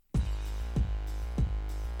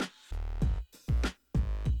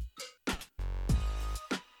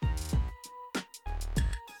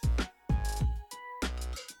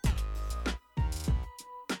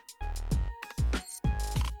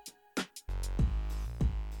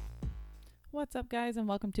What's up, guys, and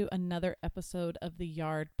welcome to another episode of the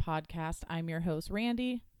Yard Podcast. I'm your host,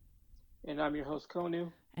 Randy. And I'm your host,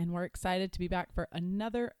 Konu. And we're excited to be back for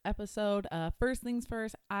another episode. First things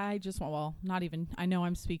first, I know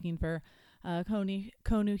I'm speaking for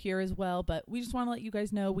Konu here as well, but we just want to let you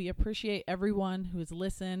guys know we appreciate everyone who has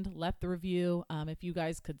listened, left the review. If you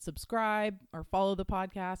guys could subscribe or follow the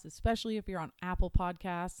podcast, especially if you're on Apple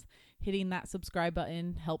Podcasts, hitting that subscribe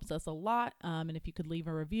button helps us a lot. And if you could leave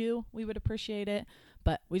a review, we would appreciate it.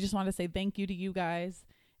 But we just want to say thank you to you guys.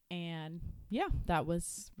 And yeah, that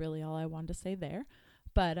was really all I wanted to say there.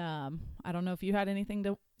 But I don't know if you had anything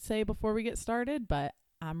to say before we get started, but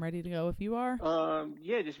I'm ready to go if you are.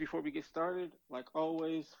 Just before we get started, like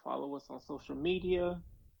always, follow us on social media.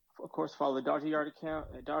 Of course, follow the Dodger Yard account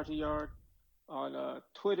at Dodger Yard on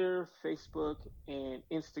Twitter, Facebook, and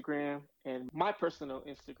Instagram. And my personal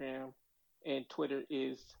Instagram and Twitter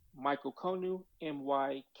is Michael Konu,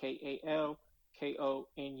 MyKalKonu.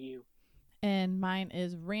 And mine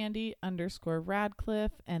is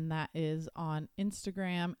Randy_Radcliffe, and that is on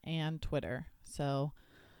Instagram and Twitter. So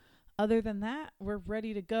other than that, we're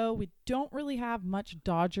ready to go. We don't really have much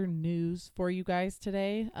Dodger news for you guys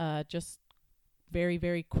today. Just very,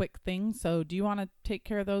 very quick things. So do you want to take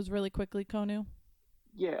care of those really quickly, Konu?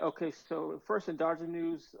 Yeah, okay. So first in Dodger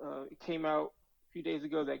news, it came out a few days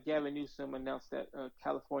ago that Gavin Newsom announced that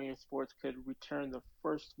California sports could return the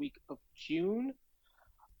first week of June.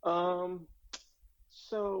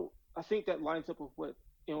 So I think that lines up with what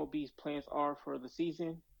MLB's plans are for the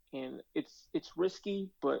season. And it's risky,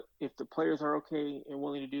 but if the players are okay and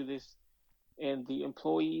willing to do this and the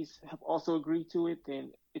employees have also agreed to it,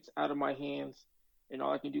 then it's out of my hands. And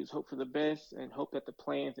all I can do is hope for the best and hope that the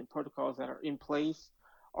plans and protocols that are in place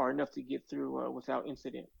are enough to get through without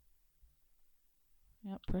incident.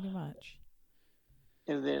 Yep, pretty much.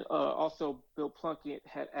 And then also Bill Plunkett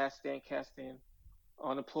had asked Stan Kasten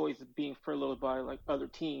on employees being furloughed by like other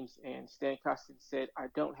teams. And Stan Kasten said, "I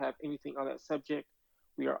don't have anything on that subject.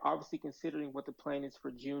 We are obviously considering what the plan is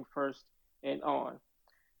for June 1st and on."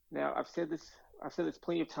 Now, I've said this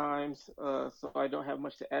plenty of times, so I don't have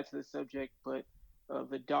much to add to the subject, but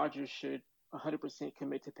the Dodgers should 100%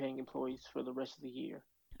 commit to paying employees for the rest of the year.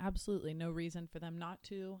 Absolutely. No reason for them not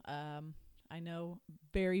to. I know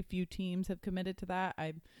very few teams have committed to that.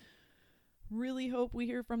 I really hope we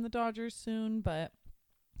hear from the Dodgers soon, but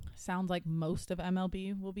sounds like most of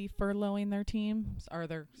MLB will be furloughing their teams, or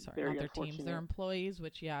their employees,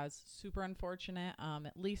 which is super unfortunate.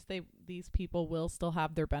 At least these people will still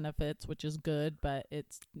have their benefits, which is good, but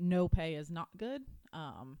it's no pay is not good.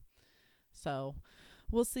 So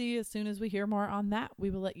we'll see. As soon as we hear more on that, we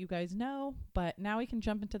will let you guys know. But now we can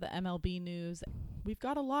jump into the MLB news. We've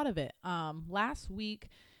got a lot of it. Last week,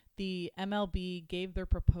 the MLB gave their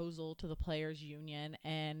proposal to the players union,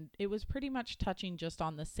 and it was pretty much touching just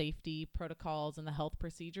on the safety protocols and the health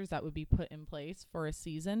procedures that would be put in place for a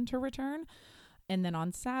season to return. And then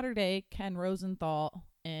on Saturday, Ken Rosenthal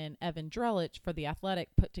and Evan Drellich for The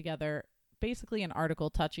Athletic put together basically an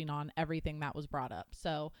article touching on everything that was brought up.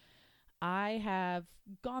 So I have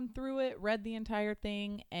gone through it, read the entire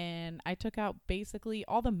thing, and I took out basically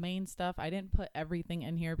all the main stuff. I didn't put everything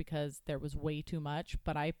in here because there was way too much,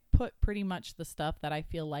 but I put pretty much the stuff that I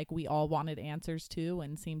feel like we all wanted answers to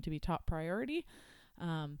and seemed to be top priority.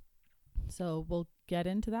 So we'll get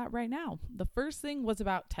into that right now. The first thing was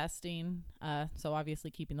about testing. So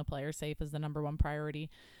obviously keeping the players safe is the number one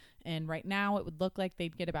priority. And right now it would look like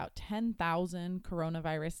they'd get about 10,000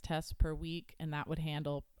 coronavirus tests per week, and that would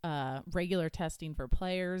handle regular testing for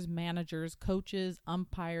players, managers, coaches,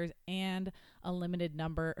 umpires, and a limited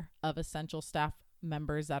number of essential staff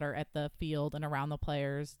members that are at the field and around the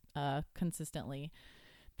players consistently.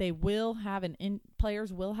 They will have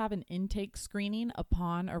players will have an intake screening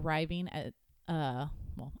upon arriving at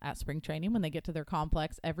spring training. When they get to their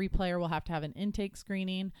complex, every player will have to have an intake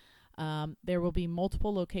screening. There will be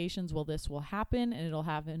multiple locations where this will happen, and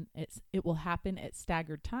it will happen at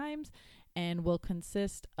staggered times and will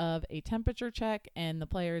consist of a temperature check, and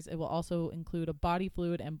it will also include a body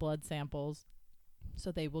fluid and blood samples.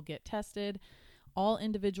 So they will get tested. All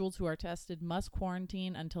individuals who are tested must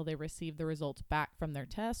quarantine until they receive the results back from their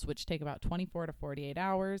tests, which take about 24 to 48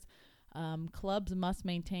 hours. Clubs must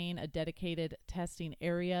maintain a dedicated testing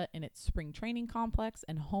area in its spring training complex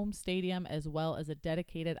and home stadium, as well as a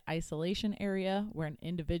dedicated isolation area where an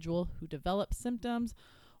individual who develops symptoms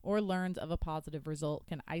or learns of a positive result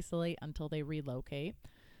can isolate until they relocate.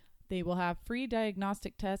 They will have free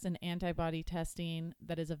diagnostic tests and antibody testing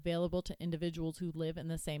that is available to individuals who live in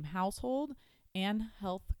the same household and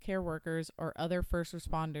health care workers or other first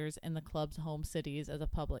responders in the club's home cities as a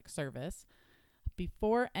public service.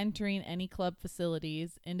 Before entering any club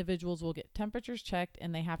facilities, individuals will get temperatures checked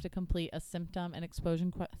and they have to complete a symptom and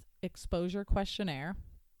exposure questionnaire.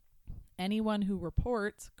 Anyone who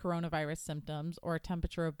reports coronavirus symptoms or a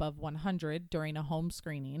temperature above 100 during a home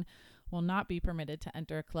screening will not be permitted to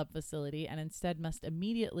enter a club facility and instead must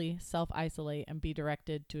immediately self-isolate and be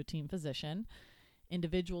directed to a team physician.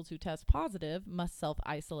 Individuals who test positive must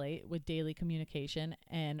self-isolate with daily communication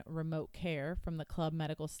and remote care from the club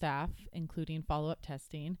medical staff, including follow-up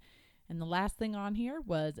testing. And the last thing on here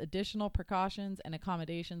was additional precautions and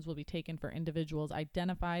accommodations will be taken for individuals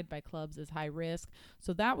identified by clubs as high risk.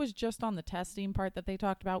 So that was just on the testing part that they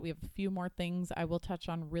talked about. We have a few more things I will touch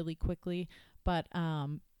on really quickly, but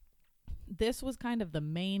this was kind of the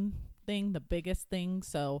main thing, the biggest thing.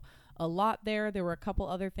 So a lot there. There were a couple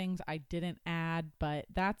other things I didn't add, but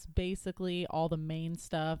that's basically all the main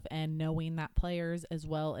stuff, and knowing that players as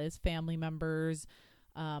well as family members,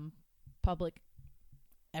 public,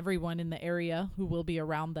 everyone in the area who will be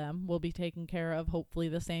around them will be taken care of. Hopefully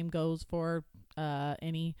the same goes for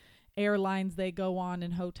any airlines they go on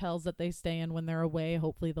and hotels that they stay in when they're away.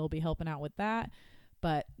 Hopefully they'll be helping out with that.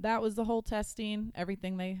 But that was the whole testing,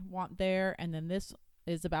 everything they want there. And then this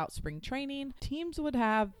is about spring training. Teams would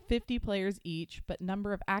have 50 players each, but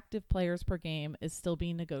number of active players per game is still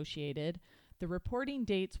being negotiated. The reporting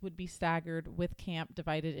dates would be staggered with camp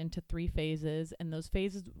divided into 3 phases, and those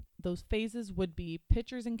phases would be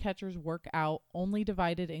pitchers and catchers work out, only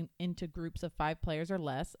divided into groups of 5 players or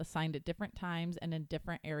less, assigned at different times and in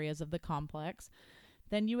different areas of the complex.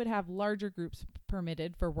 Then you would have larger groups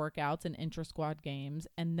permitted for workouts and intra-squad games,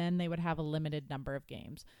 and then they would have a limited number of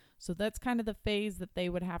games. So that's kind of the phase that they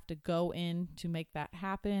would have to go in to make that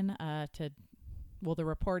happen. The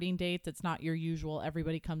reporting dates, it's not your usual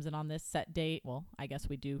everybody comes in on this set date. Well, I guess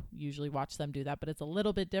we do usually watch them do that, but it's a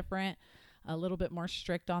little bit different, a little bit more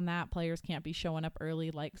strict on that. Players can't be showing up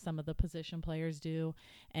early like some of the position players do.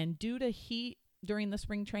 And due to heat during the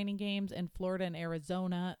spring training games in Florida and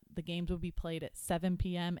Arizona, the games will be played at 7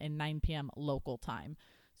 p.m. and 9 p.m. local time.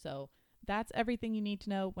 So that's everything you need to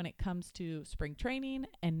know when it comes to spring training.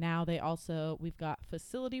 And now we've got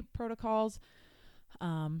facility protocols.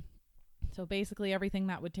 So basically everything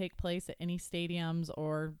that would take place at any stadiums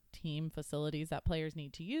or team facilities that players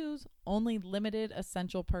need to use. Only limited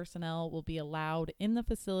essential personnel will be allowed in the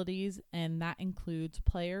facilities, and that includes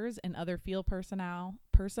players and other field personnel,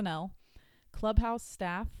 clubhouse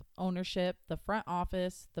staff, ownership, the front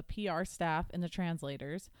office, the PR staff, and the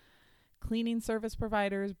translators, cleaning service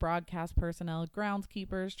providers, broadcast personnel,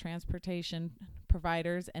 groundskeepers, transportation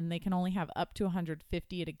providers, and they can only have up to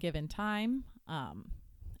 150 at a given time.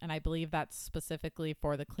 And I believe that's specifically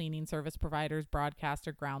for the cleaning service providers,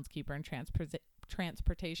 broadcaster, groundskeeper, and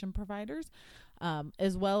transportation providers,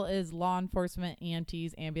 as well as law enforcement,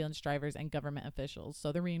 EMTs, ambulance drivers, and government officials.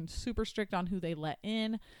 So they're being super strict on who they let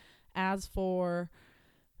in. As for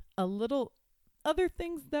a little other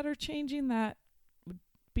things that are changing that would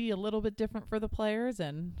be a little bit different for the players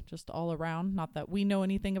and just all around, not that we know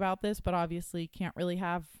anything about this, but obviously can't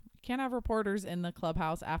have reporters in the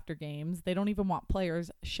clubhouse after games. They don't even want players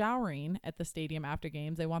showering at the stadium after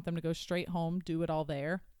games. They want them to go straight home, do it all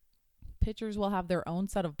there. Pitchers will have their own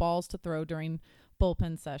set of balls to throw during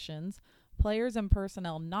bullpen sessions. Players and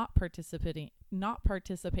personnel not participating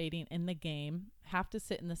in the game have to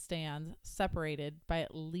sit in the stands separated by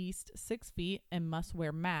at least 6 feet and must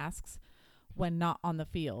wear masks when not on the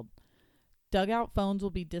field. Dugout phones will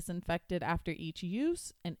be disinfected after each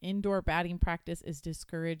use, and indoor batting practice is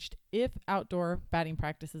discouraged if outdoor batting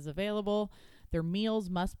practice is available. Their meals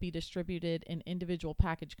must be distributed in individual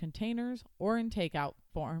package containers or in takeout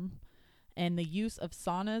form. And the use of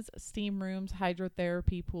saunas, steam rooms,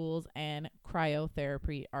 hydrotherapy pools, and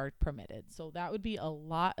cryotherapy are permitted. So that would be a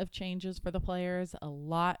lot of changes for the players, a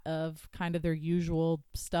lot of kind of their usual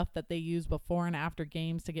stuff that they use before and after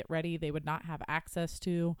games to get ready they would not have access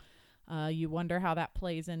to. You wonder how that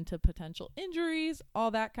plays into potential injuries,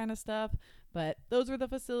 all that kind of stuff. But those are the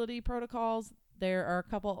facility protocols. There are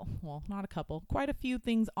quite a few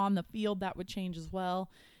things on the field that would change as well.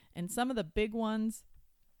 And some of the big ones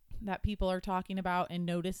that people are talking about and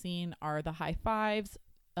noticing are the high fives,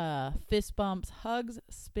 fist bumps, hugs,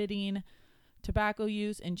 spitting, tobacco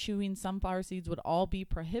use, and chewing sunflower seeds would all be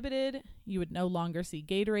prohibited. You would no longer see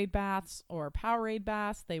Gatorade baths or Powerade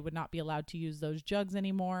baths. They would not be allowed to use those jugs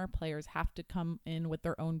anymore. Players have to come in with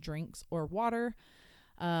their own drinks or water.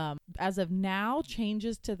 As of now,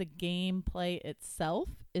 changes to the gameplay itself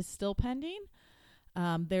is still pending.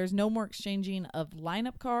 There's no more exchanging of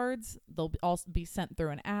lineup cards. They'll also be sent through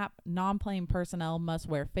an app. Non-playing personnel must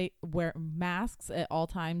wear masks at all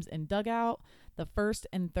times in dugout. The first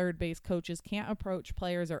and third base coaches can't approach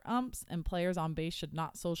players or umps, and players on base should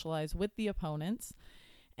not socialize with the opponents.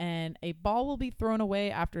 And a ball will be thrown away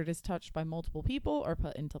after it is touched by multiple people or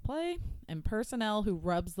put into play. And personnel who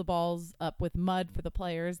rubs the balls up with mud for the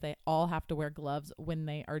players, they all have to wear gloves when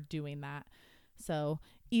they are doing that. So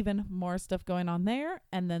even more stuff going on there.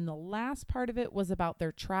 And then the last part of it was about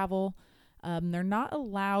their travel. They're not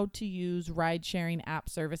allowed to use ride-sharing app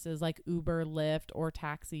services like Uber, Lyft, or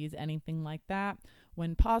taxis, anything like that.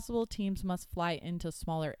 When possible, teams must fly into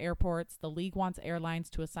smaller airports. The league wants airlines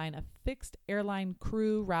to assign a fixed airline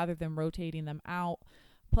crew rather than rotating them out.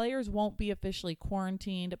 Players won't be officially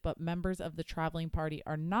quarantined, but members of the traveling party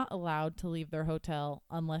are not allowed to leave their hotel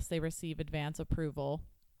unless they receive advance approval.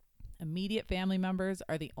 Immediate family members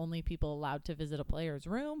are the only people allowed to visit a player's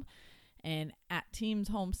room. And at teams'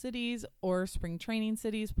 home cities or spring training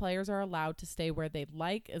cities, players are allowed to stay where they'd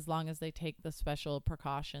like as long as they take the special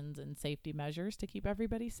precautions and safety measures to keep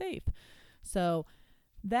everybody safe. So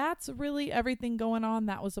that's really everything going on.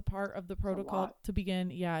 That was a part of the protocol to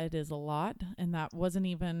begin. Yeah, it is a lot. And that wasn't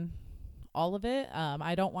even all of it.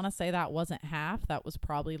 I don't want to say that wasn't half. That was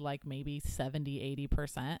probably like maybe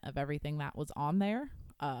 70-80% of everything that was on there.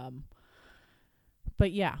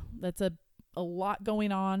 But yeah, that's a lot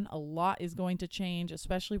going on. A lot is going to change,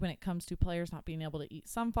 especially when it comes to players not being able to eat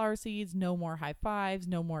sunflower seeds. No more high fives,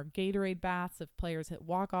 no more Gatorade baths if players hit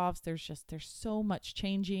walk-offs. There's so much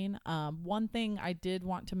changing. One thing I did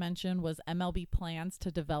want to mention was MLB plans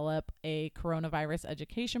to develop a coronavirus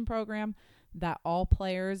education program that all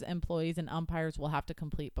players, employees, and umpires will have to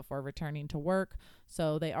complete before returning to work.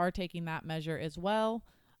 So they are taking that measure as well.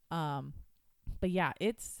 But yeah,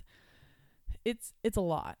 it's a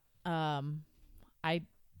lot. I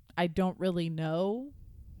don't really know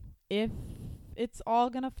if it's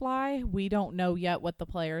all going to fly. We don't know yet what the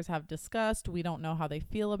players have discussed. We don't know how they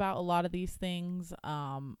feel about a lot of these things.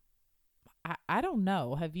 I don't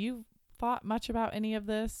know. Have you thought much about any of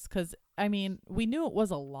this? Because, I mean, we knew it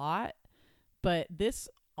was a lot, but this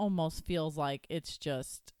almost feels like it's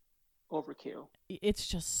just overkill. It's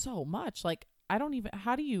just so much. Like,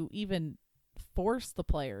 how do you even force the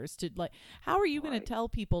players to, like, how are you going to tell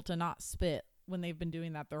people to not spit when they've been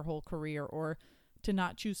doing that their whole career, or to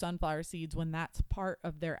not chew sunflower seeds when that's part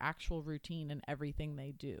of their actual routine and everything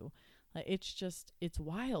they do? Like, it's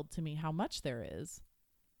wild to me how much there is.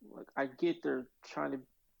 Like, I get they're trying to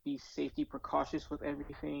be safety precautious with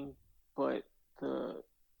everything, but the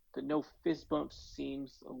no fist bumps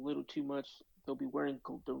seems a little too much. They're wearing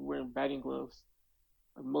batting gloves.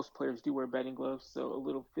 Most players do wear batting gloves, so a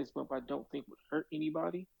little fist bump I don't think would hurt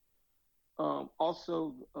anybody.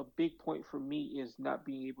 Also, a big point for me is not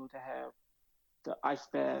being able to have the ice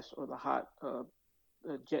bath or the hot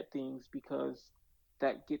jet things, because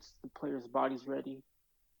that gets the players' bodies ready,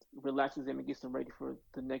 relaxes them, and gets them ready for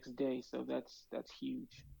the next day. So that's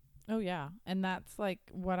huge. Oh, yeah. And that's like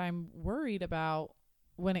what I'm worried about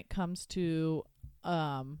when it comes to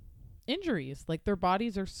injuries. Like, their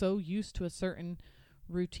bodies are so used to a certain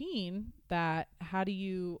routine that how do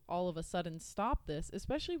you all of a sudden stop this,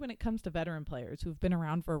 especially when it comes to veteran players who've been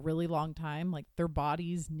around for a really long time. Like, their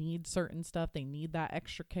bodies need certain stuff. They need that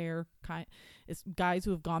extra care. It's guys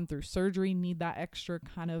who have gone through surgery need that extra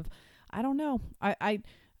kind of, I don't know.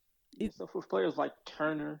 So for players like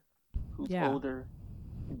Turner, who's older,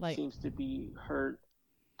 like, seems to be hurt,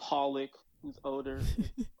 Pollock, who's older,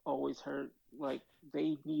 always hurt. Like,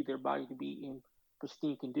 they need their body to be in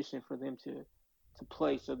pristine condition for them to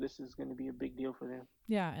play. So this is going to be a big deal for them.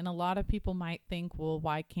 Yeah. And a lot of people might think, well,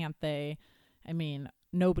 why can't they? I mean,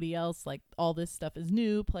 nobody else, like, all this stuff is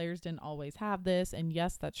new. Players didn't always have this. And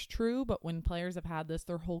yes, that's true. But when players have had this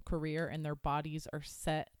their whole career and their bodies are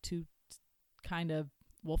set to kind of,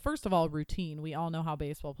 well, first of all, routine. We all know how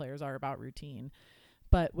baseball players are about routine.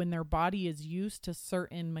 But when their body is used to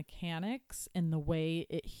certain mechanics and the way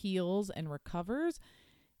it heals and recovers,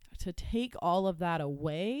 to take all of that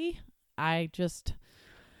away,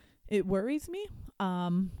 it worries me.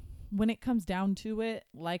 When it comes down to it,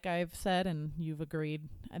 like I've said, and you've agreed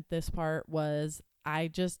at this part,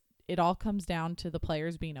 it all comes down to the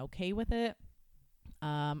players being okay with it.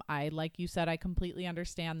 Like you said, I completely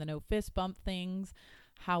understand the no fist bump things.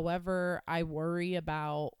 However, I worry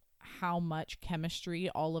about how much chemistry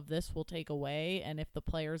all of this will take away, and if the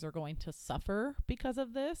players are going to suffer because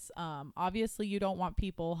of this. Obviously, you don't want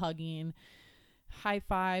people hugging, high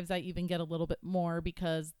fives. I even get a little bit more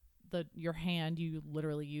because your hand you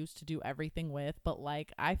literally use to do everything with. But,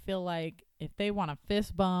 like, I feel like if they want a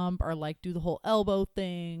fist bump or, like, do the whole elbow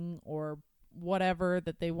thing or whatever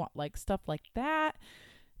that they want, like, stuff like that,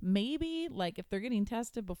 maybe like if they're getting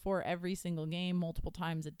tested before every single game multiple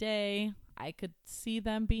times a day, I could see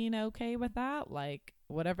them being okay with that. Like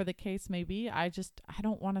whatever the case may be, I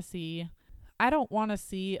don't want to see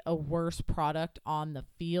a worse product on the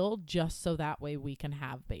field just so that way we can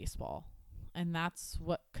have baseball. And that's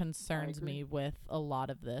what concerns me with a lot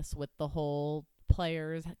of this, with the whole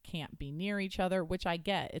players can't be near each other, which I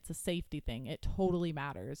get. It's a safety thing. It totally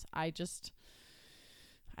matters. I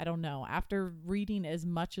don't know. After reading as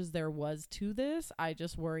much as there was to this, I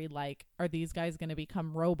just worry, like, are these guys going to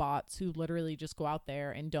become robots who literally just go out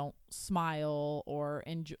there and don't smile or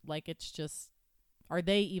like, it's just, are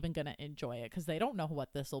they even going to enjoy it? Because they don't know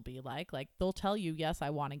what this will be like. Like, they'll tell you, yes, I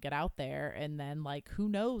want to get out there. And then, like, who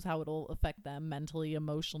knows how it'll affect them mentally,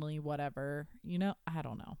 emotionally, whatever. You know, I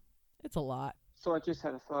don't know. It's a lot. So I just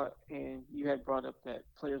had a thought, and you had brought up that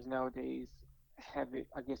players nowadays have it,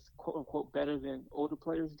 I guess, quote unquote, better than older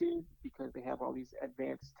players did because they have all these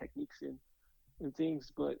advanced techniques and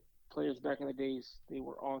things. But players back in the days, they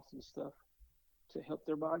were on some stuff to help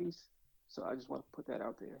their bodies. So I just want to put that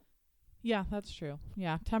out there. Yeah, that's true.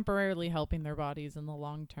 Yeah, temporarily helping their bodies in the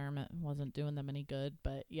long term, it wasn't doing them any good.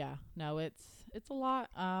 But yeah, no, it's a lot.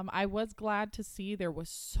 I was glad to see there was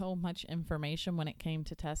so much information when it came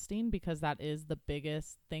to testing because that is the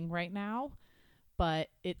biggest thing right now. But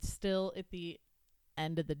it's still, at the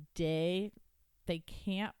end of the day, they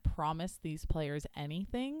can't promise these players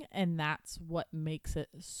anything, and that's what makes it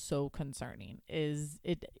so concerning. Is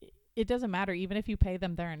it doesn't matter even if you pay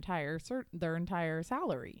them their entire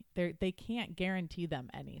salary. They can't guarantee them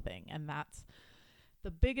anything, and that's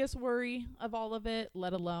the biggest worry of all of it.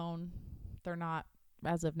 Let alone they're not,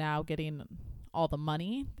 as of now, getting all the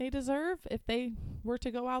money they deserve if they were to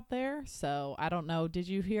go out there. So I don't know. Did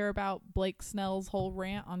you hear about Blake Snell's whole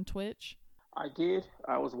rant on Twitch? I did.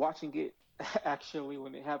 I was watching it actually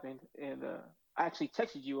when it happened, and I actually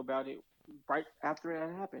texted you about it right after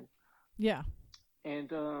it happened. Yeah.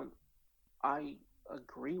 And I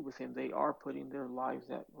agree with him. They are putting their lives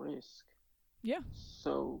at risk. Yeah.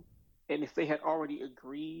 So, and if they had already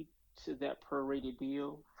agreed to that prorated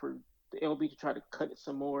deal for the MLB to try to cut it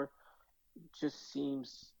some more, just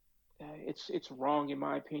seems it's wrong in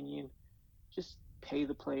my opinion. Just pay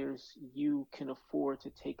the players. You can afford to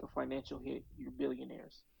take a financial hit. You're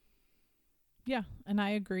billionaires. Yeah, and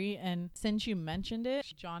I agree. And since you mentioned it,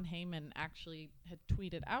 Jon Heyman actually had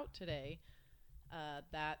tweeted out today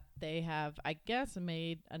that they have, I guess,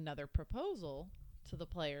 made another proposal to the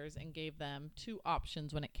players and gave them two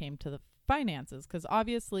options when it came to the finances. Because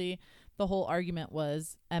obviously the whole argument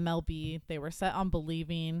was MLB, they were set on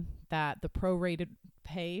believing that the prorated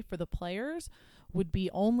pay for the players would be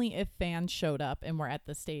only if fans showed up and were at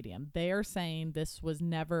the stadium. They are saying this was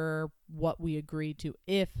never what we agreed to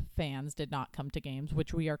if fans did not come to games,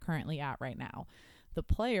 which we are currently at right now. The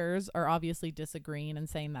players are obviously disagreeing and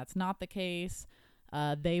saying that's not the case.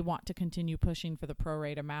 They want to continue pushing for the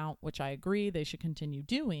prorate amount, which I agree they should continue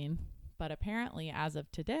doing. But apparently, as of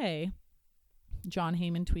today, Jon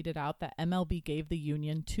Heyman tweeted out that MLB gave the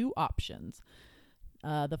union two options.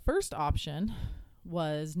 The first option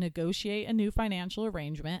was negotiate a new financial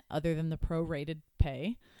arrangement other than the prorated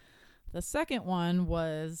pay. The second one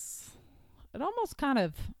was, it almost kind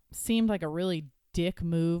of seemed like a really dick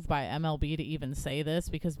move by MLB to even say this,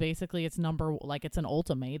 because basically it's an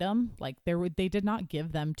ultimatum. Like they did not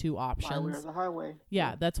give them two options. My way or the highway.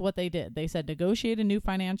 Yeah, that's what they did. They said negotiate a new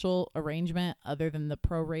financial arrangement other than the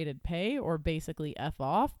prorated pay, or basically F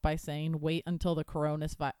off by saying wait until the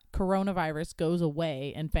coronavirus goes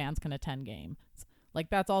away and fans can attend games. Like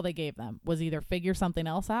that's all they gave them, was either figure something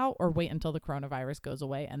else out or wait until the coronavirus goes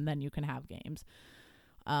away and then you can have games.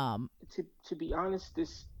 To be honest,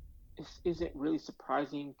 this isn't really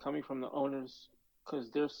surprising coming from the owners, because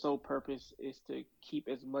their sole purpose is to keep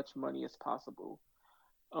as much money as possible.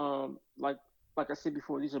 Like I said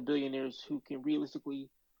before, these are billionaires who can realistically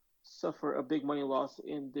suffer a big money loss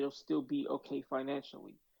and they'll still be okay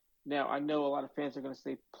financially. Now, I know a lot of fans are going to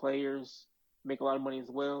say players make a lot of money as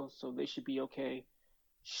well, so they should be okay.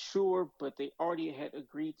 Sure, but they already had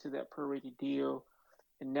agreed to that prorated deal,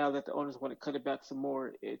 and now that the owners want to cut it back some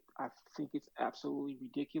more, I think it's absolutely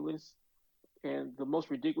ridiculous. And the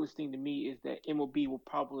most ridiculous thing to me is that MLB will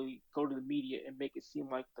probably go to the media and make it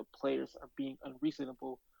seem like the players are being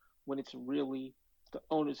unreasonable when it's really the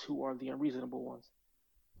owners who are the unreasonable ones.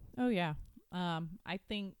 Oh, yeah. I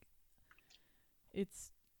think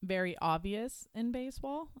it's very obvious in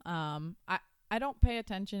baseball. I don't pay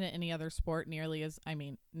attention to any other sport nearly as,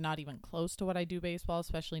 not even close to what I do baseball,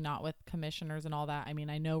 especially not with commissioners and all that.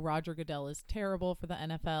 I know Roger Goodell is terrible for the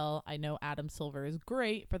NFL. I know Adam Silver is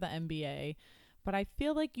great for the NBA. But I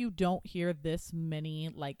feel like you don't hear this many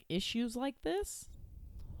like issues like this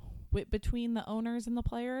between the owners and the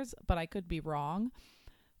players, but I could be wrong.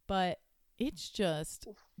 But it's just,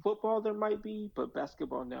 Football there might be, but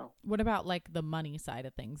basketball no. what about like the money side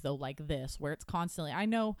of things though, like this, where it's constantly, I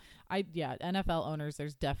know, yeah, NFL owners,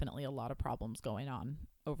 there's definitely a lot of problems going on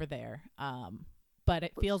over there. But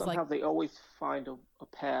it But feels like, somehow they always find a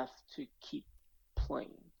path to keep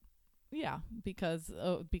playing. yeah, because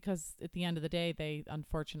at the end of the day, they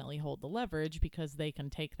unfortunately hold the leverage because they can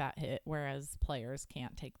take that hit, whereas players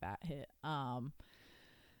can't take that hit.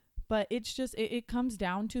 But it's just, it comes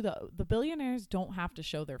down to the billionaires don't have to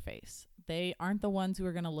show their face. They aren't the ones who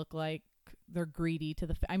are going to look like they're greedy to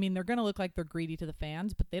they're going to look like they're greedy to the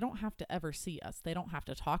fans, but they don't have to ever see us. They don't have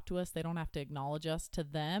to talk to us. They don't have to acknowledge us. To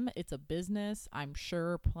them, it's a business. I'm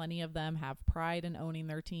sure plenty of them have pride in owning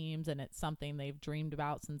their teams, and it's something they've dreamed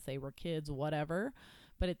about since they were kids, whatever.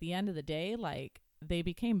 But at the end of the day, like, they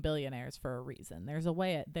became billionaires for a reason. There's a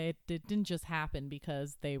way it didn't just happen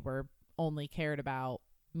because they were only cared about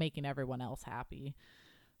making everyone else happy.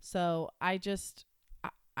 So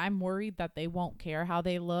I'm worried that they won't care how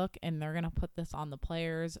they look, and they're going to put this on the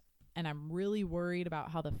players. And I'm really worried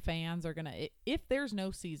about how the fans are going to, if there's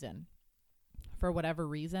no season for whatever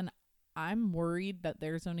reason, I'm worried that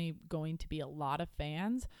there's only going to be a lot of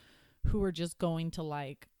fans who are just going to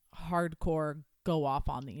like hardcore go off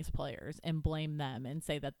on these players and blame them and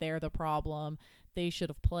say that they're the problem. They should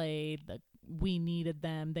have played. We needed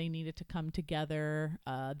them. They needed to come together.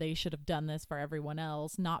 They should have done this for everyone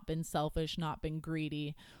else, not been selfish, not been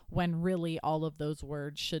greedy, when really all of those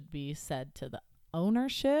words should be said to the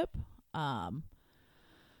ownership. So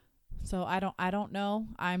I don't know.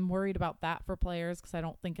 I'm worried about that for players because I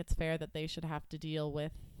don't think it's fair that they should have to deal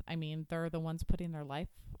with, I mean, they're the ones putting their life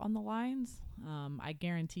on the lines. I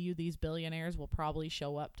guarantee you these billionaires will probably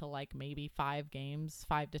show up to like maybe 5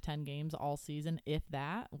 to 10 games all season, if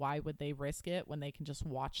that. Why would they risk it when they can just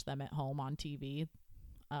watch them at home on TV?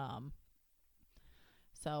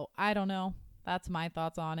 So I don't know. That's my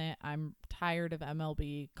thoughts on it. I'm tired of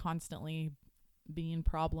MLB constantly being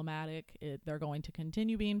problematic. They're going to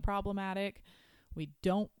continue being problematic. We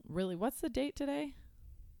don't really, what's the date today?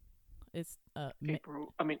 It's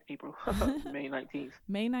April. May 19th.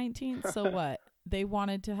 May 19th. So what? They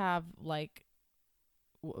wanted to have like,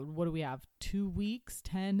 what do we have? 2 weeks,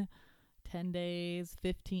 10 days,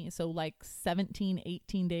 15. So like 17,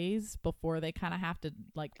 18 days before they kind of have to,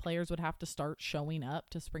 like, players would have to start showing up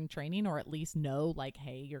to spring training, or at least know like,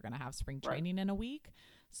 hey, you're going to have spring training in a week.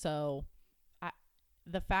 So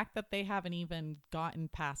the fact that they haven't even gotten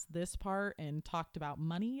past this part and talked about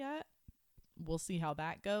money yet, we'll see how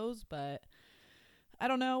that goes. But I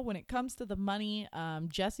don't know. When it comes to the money,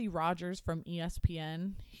 Jesse Rogers from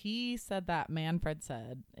ESPN, he said that Manfred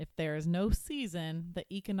said if there is no season, the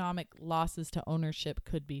economic losses to ownership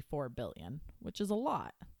could be $4 billion, which is a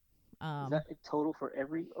lot. Is that a total for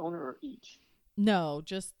every owner or each? No,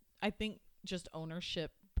 I think just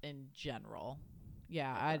ownership in general.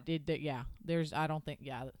 Yeah, okay. I did. Yeah,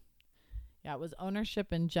 it was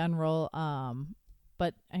ownership in general.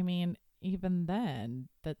 But I mean, even then,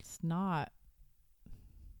 that's not,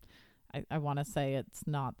 I want to say it's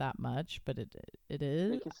not that much, but it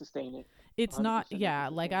is. They can sustain it. It's not, yeah,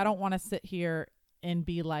 like I don't want to sit here and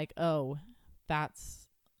be like, oh, that's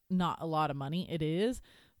not a lot of money. It is,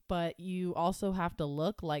 but you also have to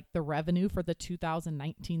look like the revenue for the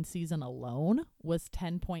 2019 season alone was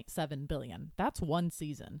 $10.7 billion. That's one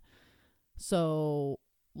season. So,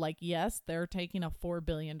 like, yes, they're taking a $4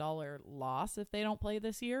 billion loss if they don't play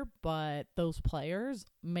this year, but those players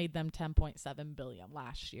made them $10.7 billion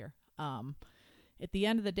last year. At the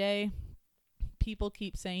end of the day, people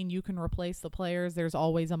keep saying you can replace the players. There's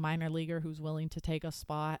always a minor leaguer who's willing to take a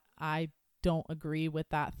spot. I don't agree with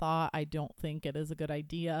that thought. I don't think it is a good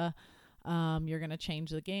idea. You're going to change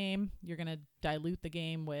the game. You're going to dilute the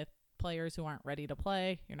game with players who aren't ready to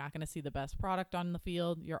play. You're not going to see the best product on the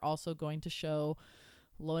field. You're also going to show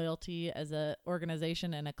loyalty as an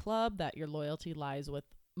organization and a club, that your loyalty lies with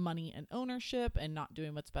money and ownership and not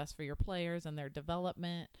doing what's best for your players and their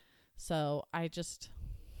development. So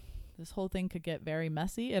this whole thing could get very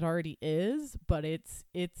messy. It already is, but it's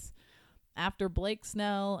after Blake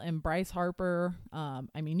Snell and Bryce Harper.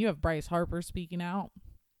 I mean, you have Bryce Harper speaking out,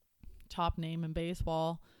 top name in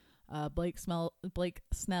baseball. Blake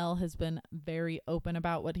Snell has been very open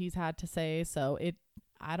about what he's had to say. So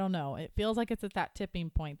I don't know. It feels like it's at that tipping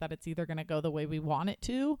point that it's either going to go the way we want it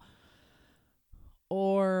to,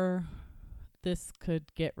 or this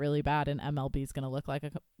could get really bad and MLB is going to look like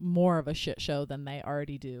more of a shit show than they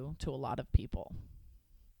already do to a lot of people.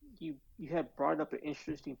 You had brought up an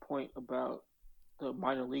interesting point about the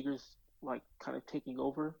minor leaguers like kind of taking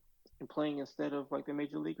over and playing instead of like the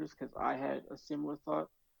major leaguers, because I had a similar thought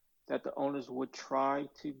that the owners would try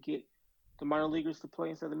to get the minor leaguers to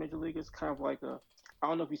play instead of the major leaguers. Kind of like a, I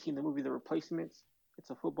don't know if you've seen the movie The Replacements. It's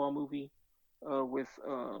a football movie with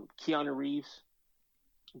Keanu Reeves,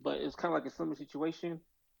 but it's kind of like a similar situation.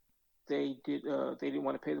 They didn't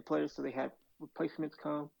want to pay the players, so they had replacements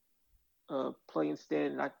come play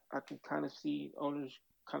instead, and I can kind of see owners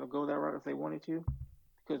kind of go that route if they wanted to,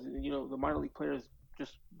 because the minor league players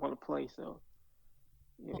just want to play, so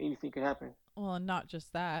anything could happen. Well, and not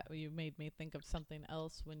just that. You made me think of something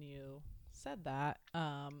else when you said that.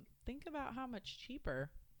 Think about how much cheaper,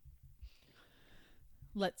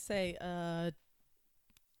 let's say,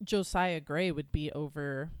 Josiah Gray would be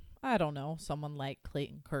over, I don't know, someone like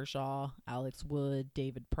Clayton Kershaw, Alex Wood,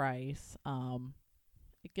 David Price.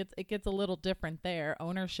 It gets a little different there.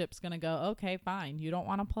 Ownership's gonna go, okay, fine. You don't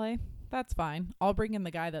want to play? That's fine. I'll bring in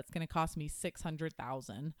the guy that's gonna cost me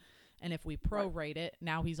 $600,000, and if we prorate it,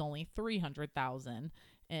 now he's only $300,000.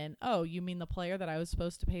 And oh, you mean the player that I was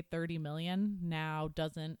supposed to pay $30 million now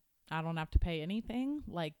doesn't? I don't have to pay anything.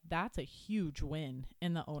 Like, that's a huge win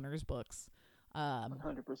in the owner's books.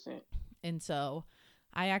 100%. And so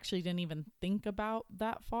I actually didn't even think about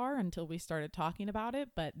that far until we started talking about it,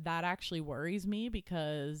 but that actually worries me,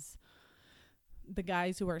 because the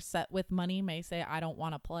guys who are set with money may say, I don't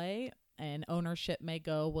want to play, and ownership may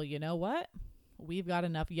go, well, you know what? We've got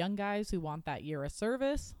enough young guys who want that year of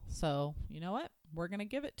service, so you know what? We're going to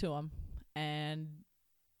give it to them. And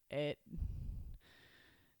I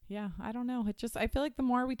don't know. I feel like the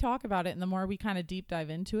more we talk about it and the more we kind of deep dive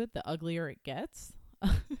into it, the uglier it gets.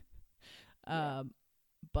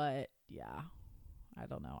 But yeah, I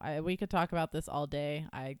don't know. We could talk about this all day.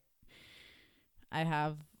 I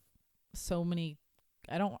have so many,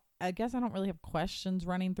 I guess I don't really have questions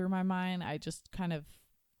running through my mind. I just kind of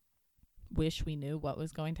wish we knew what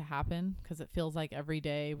was going to happen, because it feels like every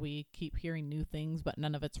day we keep hearing new things, but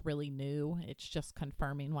none of it's really new. It's just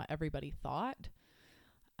confirming what everybody thought.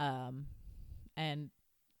 And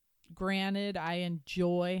granted, I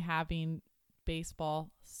enjoy having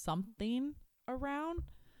baseball something around,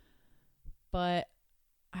 but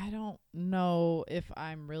I don't know if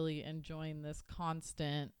I'm really enjoying this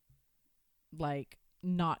constant, like,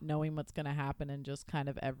 not knowing what's going to happen and just kind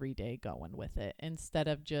of every day going with it, instead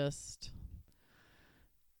of just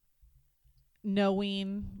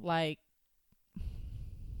knowing, like,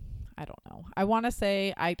 I don't know. I want to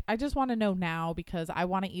say I just want to know now, because I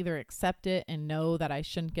want to either accept it and know that I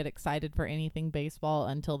shouldn't get excited for anything baseball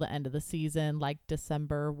until the end of the season, like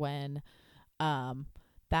December, when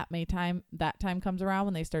that time comes around,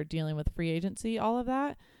 when they start dealing with free agency, all of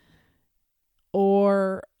that.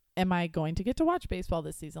 Or am I going to get to watch baseball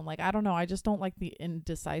this season? Like, I don't know. I just don't like the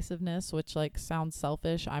indecisiveness, which, like, sounds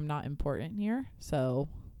selfish. I'm not important here. So,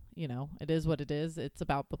 it is what it is. It's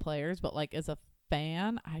about the players. But, like, as a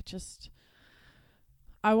fan,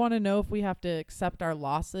 I want to know if we have to accept our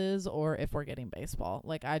losses or if we're getting baseball.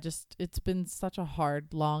 Like, it's been such a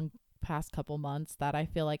hard, long past couple months that I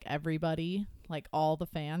feel like everybody, like all the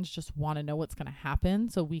fans, just want to know what's going to happen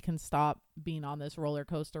so we can stop being on this roller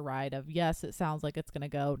coaster ride of, yes, it sounds like it's going to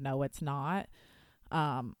go, no, it's not.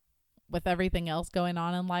 With everything else going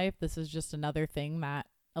on in life, this is just another thing that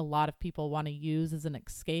a lot of people want to use as an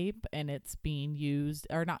escape, and it's being used,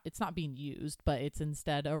 or not, it's not being used, but it's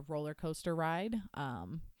instead a roller coaster ride.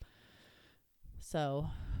 So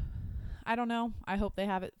I don't know. I hope they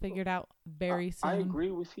have it figured out very soon. I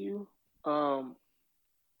agree with you.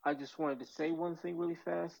 I just wanted to say one thing really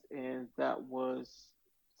fast, and that was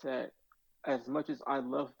that as much as I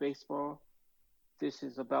love baseball, this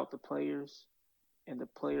is about the players, and the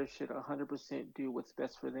players should 100% do what's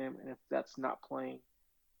best for them. And if that's not playing,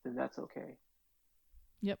 then that's okay.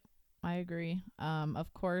 Yep, I agree.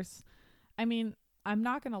 Of course, I mean, I'm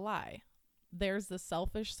not going to lie. There's the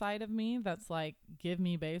selfish side of me that's like, give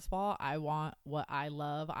me baseball. I want what I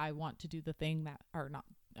love. I want to do the thing that, or not,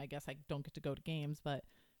 I guess I don't get to go to games, but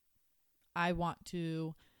I want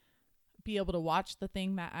to be able to watch the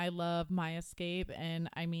thing that I love, my escape. And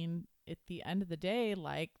I mean, at the end of the day,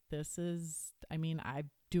 like, I'm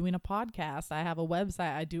doing a podcast. I have a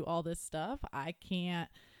website. I do all this stuff. I can't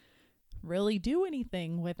really do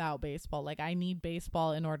anything without baseball. Like, I need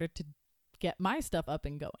baseball in order to get my stuff up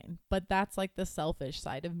and going. But that's like the selfish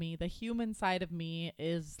side of me. The human side of me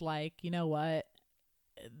is like, you know what?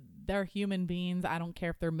 They're human beings. I don't care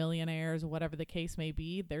if they're millionaires, whatever the case may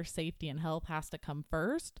be. Their safety and health has to come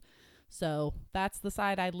first. So that's the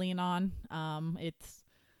side I lean on. It's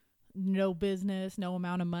no business, no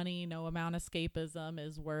amount of money, no amount of escapism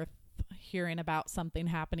is worth hearing about something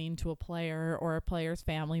happening to a player or a player's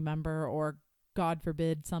family member, or God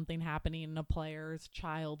forbid something happening in a player's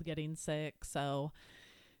child getting sick. So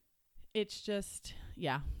it's just,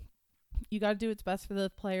 yeah, you got to do what's best for the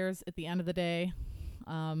players at the end of the day.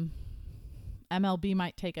 MLB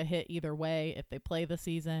might take a hit either way. If they play the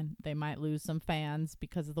season, they might lose some fans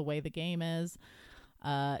because of the way the game is.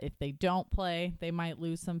 If they don't play, they might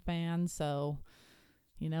lose some fans. So,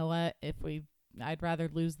 you know what? I'd rather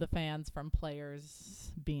lose the fans from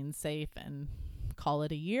players being safe and call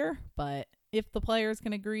it a year. But if the players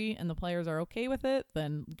can agree and the players are okay with it,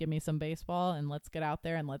 then give me some baseball and let's get out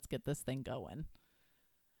there and let's get this thing going.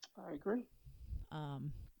 I agree.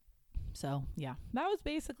 So yeah, that was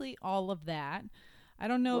basically all of that. I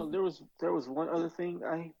don't know. Well, there was one other thing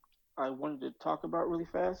I wanted to talk about really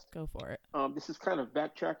fast. Go for it. This is kind of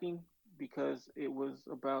backtracking because it was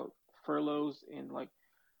about furloughs, and like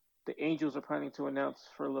the Angels are planning to announce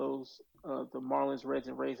furloughs. The Marlins, Reds,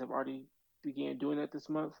 and Rays have already began doing that this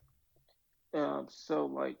month. So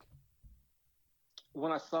like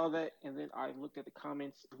when I saw that, and then I looked at the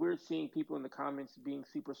comments, it's weird seeing people in the comments being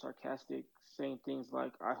super sarcastic, saying things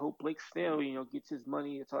like, "I hope Blake Snell, gets his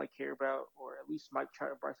money. That's all I care about," or at least Mike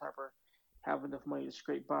Trout and Bryce Harper have enough money to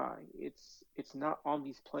scrape by. It's not on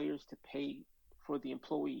these players to pay for the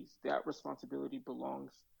employees. That responsibility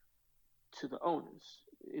belongs to the owners.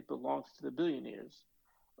 It belongs to the billionaires.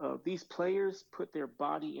 These players put their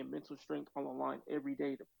body and mental strength on the line every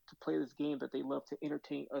day to play this game that they love to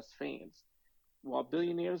entertain us fans. While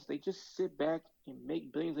billionaires, they just sit back and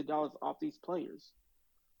make billions of dollars off these players.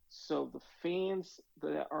 So the fans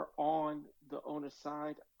that are on the owner's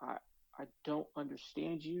side, I don't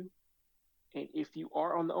understand you. And if you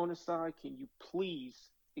are on the owner's side, can you please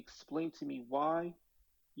explain to me why?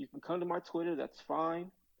 You can come to my Twitter, that's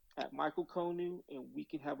fine, at Michael Konu, and we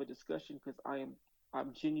can have a discussion because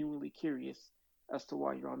I'm genuinely curious as to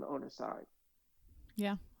why you're on the owner's side.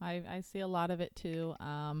 Yeah, I see a lot of it too.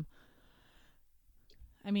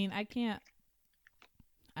 I mean, I can't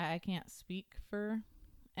speak for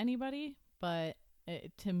anybody, but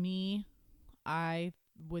to me, I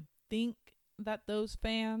would think that those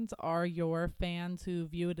fans are your fans who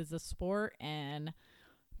view it as a sport and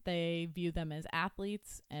they view them as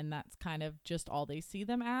athletes, and that's kind of just all they see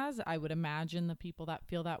them as. I would imagine the people that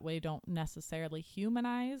feel that way don't necessarily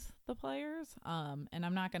humanize the players. And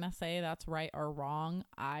I'm not going to say that's right or wrong.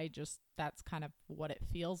 That's kind of what it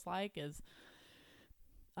feels like is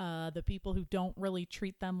the people who don't really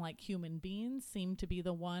treat them like human beings seem to be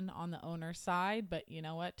the one on the owner's side. But you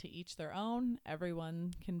know what? To each their own.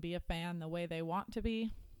 Everyone can be a fan the way they want to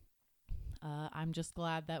be. I'm just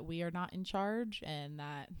glad that we are not in charge and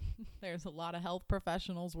that there's a lot of health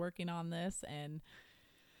professionals working on this. And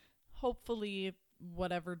hopefully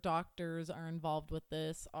whatever doctors are involved with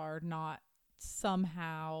this are not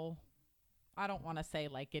somehow, I don't want to say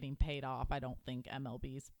like getting paid off. I don't think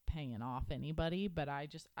MLB's paying off anybody, but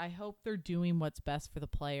I hope they're doing what's best for the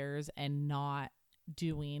players and not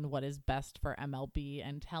doing what is best for MLB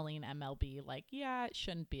and telling MLB like, yeah, it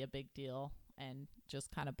shouldn't be a big deal, and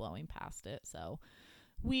just kind of blowing past it. So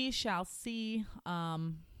we shall see.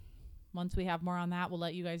 Once we have more on that, we'll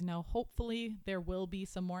let you guys know. Hopefully there will be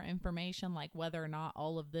some more information, like whether or not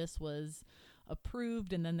all of this was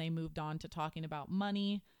approved, and then they moved on to talking about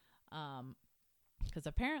money. Because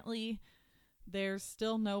apparently there's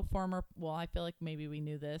still no I feel like maybe we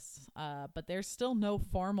knew this, but there's still no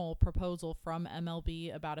formal proposal from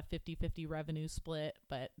MLB about a 50-50 revenue split.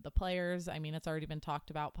 But the players, I mean, it's already been talked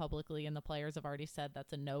about publicly, and the players have already said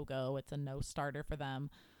that's a no-go. It's a no-starter for them.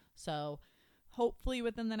 So hopefully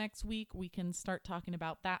within the next week, we can start talking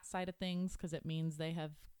about that side of things, because it means they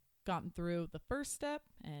have gotten through the first step,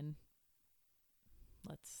 and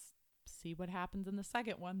let's see what happens in the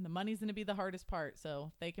second one. The money's going to be the hardest part,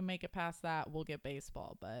 so if they can make it past that, we'll get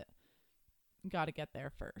baseball, but got to get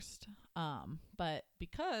there first. But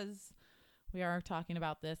because we are talking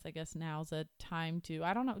about this, I guess now's a time to,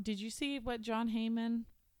 I don't know, did you see what Jon Heyman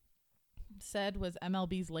said was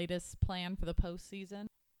MLB's latest plan for the postseason?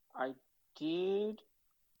 I did.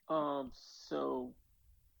 So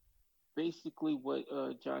basically what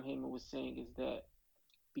Jon Heyman was saying is that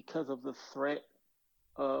because of the threat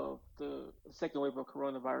of the second wave of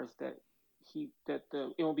coronavirus, that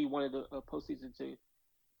the MLB wanted the postseason to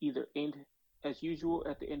either end as usual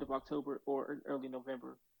at the end of October or in early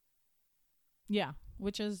November. Yeah,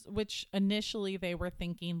 which initially they were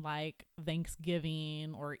thinking like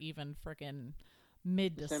Thanksgiving or even freaking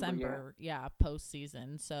mid-December,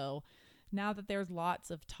 postseason. So Now that there's lots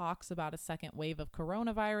of talks about a second wave of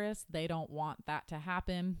coronavirus, they don't want that to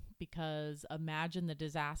happen, because imagine the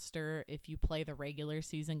disaster if you play the regular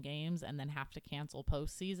season games and then have to cancel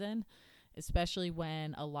postseason, especially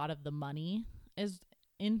when a lot of the money is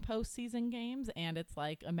in postseason games. And it's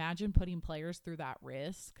like, imagine putting players through that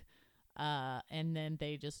risk, and then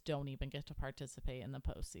they just don't even get to participate in the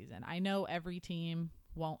postseason. I know every team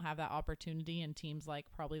won't have that opportunity, and teams like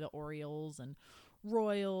probably the Orioles and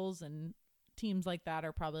Royals and teams like that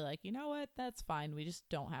are probably like, you know what, that's fine, we just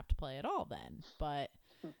don't have to play at all then. But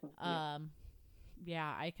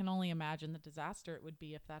yeah, I can only imagine the disaster it would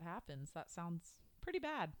be if that happens. That sounds pretty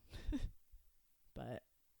bad. But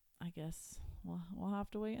I guess we'll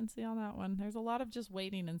have to wait and see on that one. There's a lot of just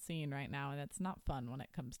waiting and seeing right now, and it's not fun when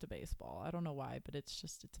it comes to baseball. I don't know why, but it's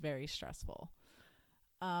very stressful.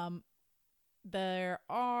 There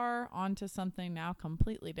are onto something now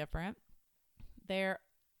completely different. There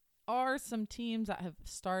are some teams that have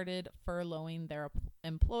started furloughing their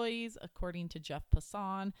employees. According to Jeff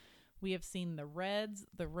Passan, we have seen the Reds,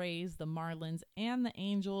 the Rays, the Marlins, and the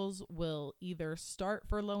Angels will either start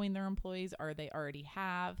furloughing their employees or they already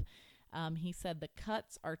have. He said the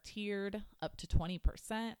cuts are tiered up to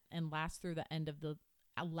 20% and last through the end of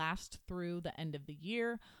the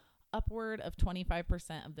year. Upward of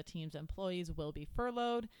 25% of the team's employees will be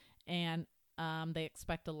furloughed, and they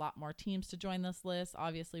expect a lot more teams to join this list.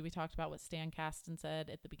 Obviously, we talked about what Stan Kasten said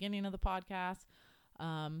at the beginning of the podcast.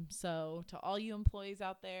 So to all you employees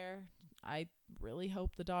out there, I really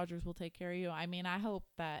hope the Dodgers will take care of you. I mean, I hope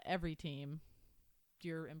that every team,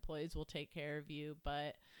 your employees will take care of you.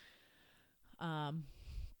 But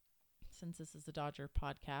since this is the Dodger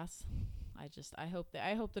podcast, I hope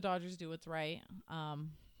the Dodgers do what's right.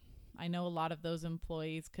 I know a lot of those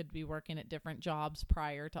employees could be working at different jobs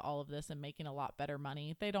prior to all of this and making a lot better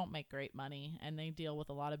money. They don't make great money, and they deal with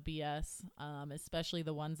a lot of BS, especially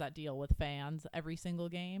the ones that deal with fans every single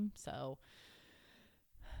game. So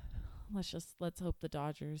let's hope the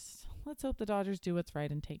Dodgers do what's right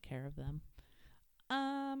and take care of them.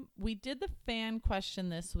 We did the fan question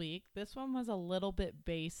this week. This one was a little bit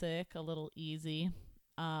basic, a little easy.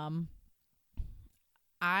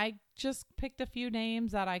 I just picked a few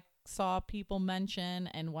names that I saw people mention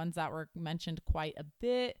and ones that were mentioned quite a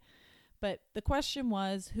bit. But the question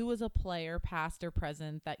was, who was a player, past or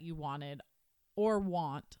present, that you wanted or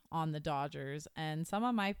want on the Dodgers? And some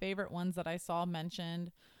of my favorite ones that I saw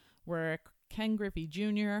mentioned were Ken Griffey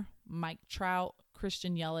Jr., Mike Trout,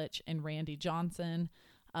 Christian Yelich, and Randy Johnson.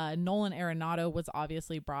 Nolan Arenado was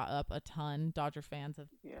obviously brought up a ton. Dodger fans have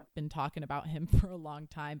been talking about him for a long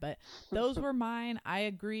time, but those were mine. I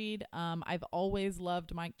agreed. I've always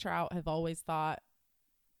loved Mike Trout. Have always thought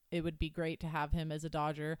it would be great to have him as a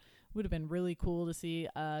Dodger. Would have been really cool to see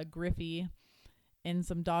Griffey in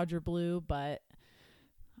some Dodger blue, but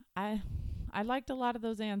I liked a lot of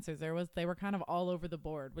those answers. They were kind of all over the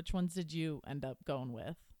board. Which ones did you end up going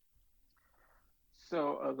with?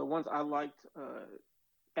 So the ones I liked,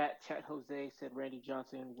 at Chat Jose said Randy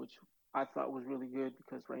Johnson, which I thought was really good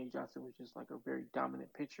because Randy Johnson was just like a very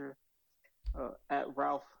dominant pitcher. At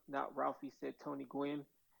Ralph, not Ralphie, said Tony Gwynn,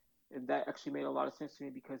 and that actually made a lot of sense to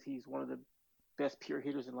me because he's one of the best pure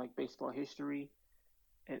hitters in like baseball history.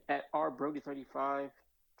 And at R Brody 35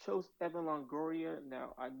 chose Evan Longoria.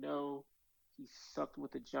 Now I know he sucked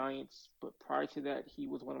with the Giants, but prior to that, he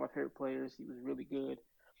was one of my favorite players. He was really good,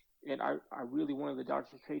 and I really wanted the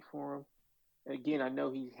Dodgers to trade for him. Again, I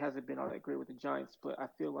know he hasn't been all that great with the Giants, but I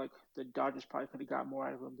feel like the Dodgers probably could have got more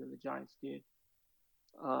out of him than the Giants did.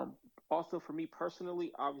 Also, for me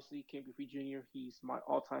personally, obviously, Ken Griffey Jr., he's my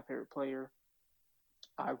all-time favorite player.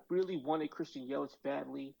 I really wanted Christian Yelich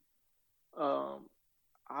badly.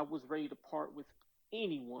 I was ready to part with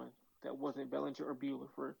anyone that wasn't Bellinger or Buehler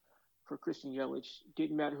for Christian Yelich.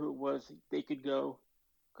 Didn't matter who it was, they could go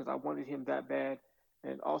because I wanted him that bad.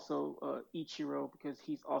 And also Ichiro, because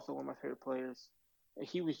he's also one of my favorite players. And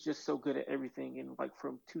he was just so good at everything. And like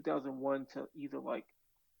from 2001 to either like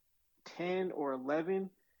 10 or 11,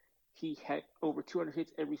 he had over 200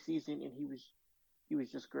 hits every season, and he was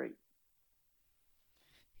just great.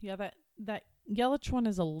 Yeah, that Yelich one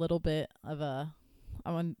is a little bit of that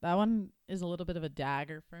one is a little bit of a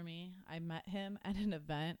dagger for me. I met him at an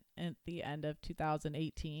event at the end of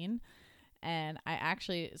 2018. And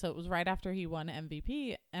so it was right after he won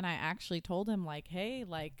MVP, and I actually told him, like, hey,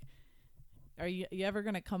 like, are you ever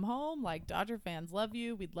going to come home? Like, Dodger fans love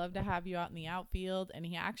you. We'd love to have you out in the outfield. And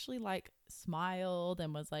he actually, like, smiled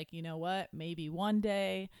and was like, you know what, maybe one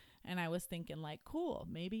day. And I was thinking, like, cool,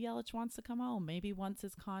 maybe Yelich wants to come home. Maybe once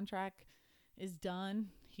his contract is done,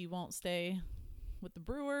 he won't stay with the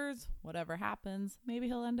Brewers, whatever happens, maybe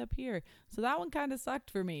he'll end up here. So that one kind of sucked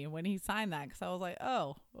for me when he signed that, because I was like,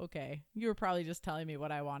 oh, okay, you were probably just telling me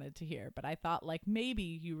what I wanted to hear. But I thought like maybe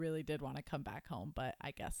you really did want to come back home, but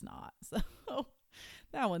I guess not. So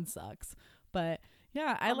that one sucks. But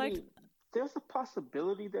yeah, I liked. mean, there's a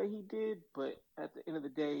possibility that he did, but at the end of the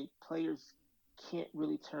day, players can't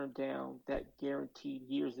really turn down that guaranteed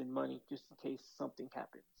years in money just in case something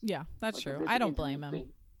happens. Yeah, that's Like if true. there's I an don't injury, blame him.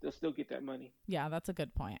 they'll still get that money. Yeah, that's a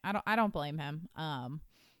good point. I don't blame him.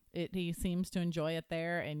 He seems to enjoy it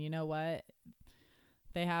there, and you know what?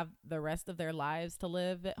 They have the rest of their lives to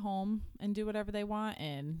live at home and do whatever they want,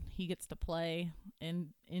 and he gets to play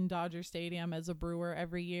in Dodger Stadium as a Brewer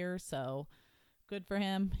every year. So good for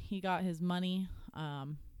him. He got his money.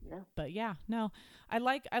 Yeah. But yeah, no, I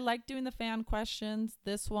like doing the fan questions.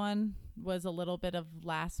 This one was a little bit of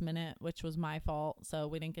last minute, which was my fault, so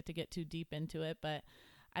we didn't get too deep into it. But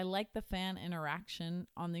I like the fan interaction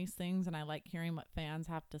on these things, and I like hearing what fans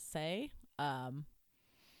have to say.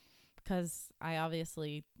 Because I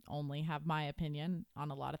obviously only have my opinion on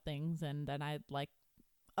a lot of things, and then I like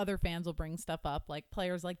other fans will bring stuff up, like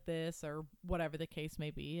players like this or whatever the case may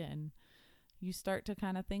be, and you start to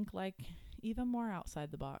kind of think like even more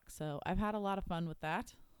outside the box. So I've had a lot of fun with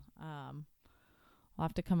that. I'll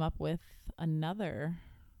have to come up with another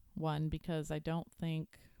one because I don't think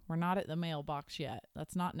we're not at the mailbox yet.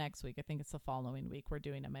 That's not next week. I think it's the following week we're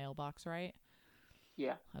doing a mailbox, right?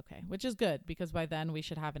 Yeah. Okay, which is good because by then we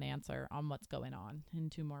should have an answer on what's going on in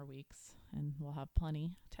 2 more weeks, and we'll have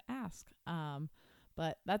plenty to ask.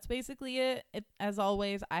 But that's basically it. As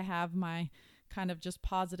always, I have my kind of just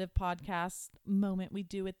positive podcast moment we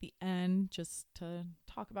do at the end just to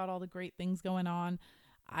talk about all the great things going on.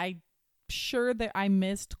 I'm sure that I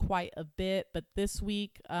missed quite a bit, but this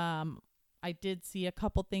week I did see a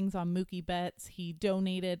couple things on Mookie Betts. He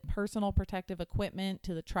donated personal protective equipment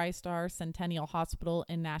to the TriStar Centennial Hospital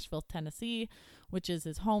in Nashville, Tennessee, which is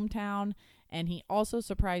his hometown. And he also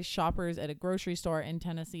surprised shoppers at a grocery store in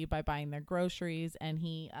Tennessee by buying their groceries. And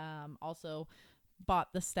he also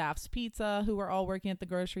bought the staff's pizza who were all working at the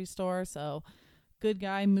grocery store. So good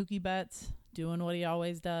guy, Mookie Betts, doing what he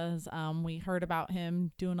always does. We heard about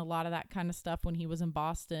him doing a lot of that kind of stuff when he was in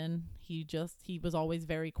Boston. He was always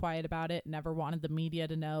very quiet about it, never wanted the media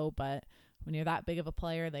to know, but when you're that big of a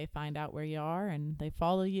player, they find out where you are and they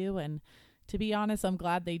follow you. And to be honest, I'm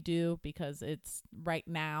glad they do, because it's right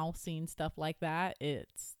now seeing stuff like that,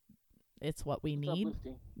 it's what we need.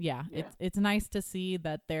 Yeah, it's nice to see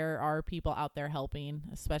that there are people out there helping,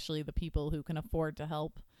 especially the people who can afford to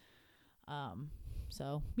help.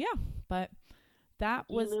 So yeah, but that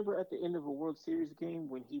Do you remember at the end of a World Series game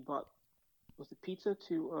when he bought the pizza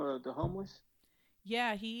to the homeless?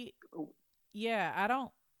 Yeah, he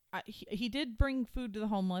did bring food to the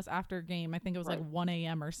homeless after a game. I think it was like 1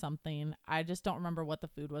 a.m. or something. I just don't remember what the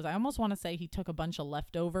food was. I almost want to say he took a bunch of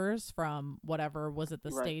leftovers from whatever was at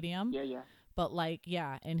the stadium. Yeah. But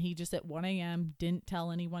and he just at 1 a.m. didn't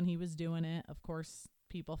tell anyone he was doing it. Of course,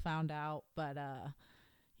 people found out. But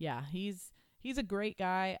he's a great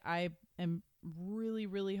guy. I am really,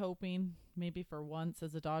 really hoping maybe for once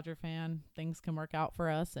as a Dodger fan, things can work out for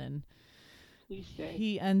us. And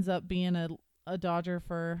he ends up being a Dodger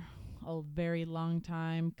for a very long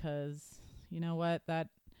time, because you know what, that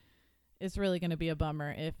is really going to be a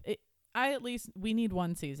bummer if we need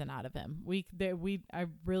one season out of him. I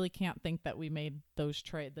really can't think that we made those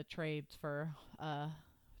the trades for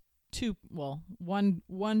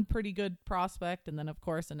one pretty good prospect, and then of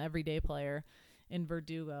course an everyday player in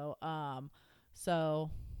Verdugo. So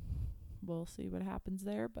we'll see what happens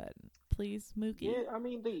there, but please, Mookie. Yeah, I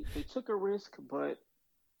mean they took a risk, but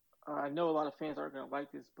I know a lot of fans aren't going to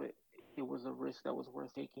like this, but it was a risk that was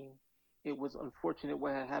worth taking. It was unfortunate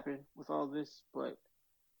what had happened with all this, but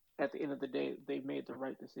at the end of the day, they made the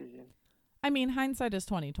right decision. I mean, hindsight is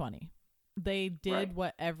 20/20. They did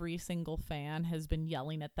what every single fan has been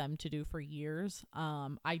yelling at them to do for years.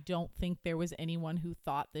 I don't think there was anyone who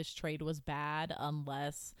thought this trade was bad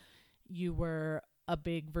unless you were a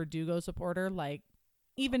big Verdugo supporter. Like,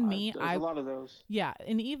 even me, a lot of those. Yeah,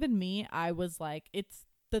 and even me, I was like,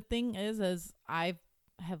 the thing is I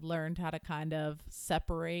have learned how to kind of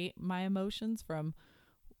separate my emotions from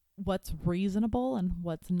what's reasonable and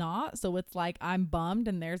what's not. So it's like I'm bummed,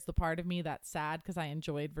 and there's the part of me that's sad because I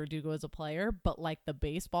enjoyed Verdugo as a player, but like the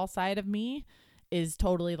baseball side of me is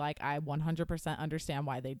totally like, I 100% understand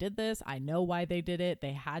why they did this. I know why they did it.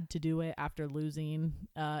 They had to do it after losing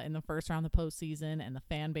in the first round of the postseason, and the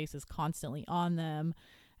fan base is constantly on them.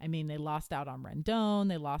 I mean, they lost out on Rendon,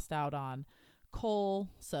 they lost out on Cole,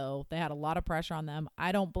 so they had a lot of pressure on them.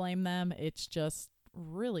 I don't blame them. It's just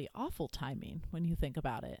really awful timing when you think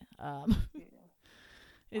about it. Yeah.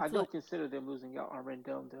 I It's like, don't consider them losing out on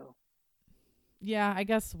Rendon though. yeah, I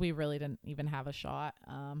guess we really didn't even have a shot.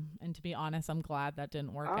 And to be honest, I'm glad that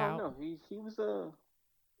didn't work I don't out. know. He was a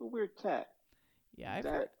weird cat. Yeah, I've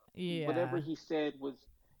heard. That whatever Yeah. he said was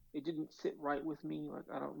it didn't sit right with me. Like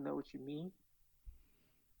I don't know what you mean,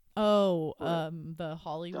 Oh, but the the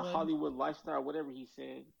Hollywood. Hollywood lifestyle, whatever he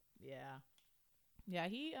said. Yeah. Yeah,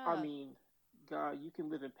 he I mean, God, you can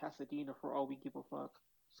live in Pasadena for all we give a fuck.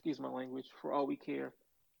 Excuse my language. For all we care,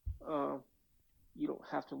 um, you don't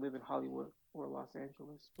have to live in Hollywood or Los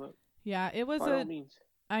Angeles. But yeah, it was by all a means,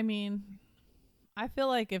 I mean, I feel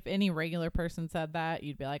like if any regular person said that,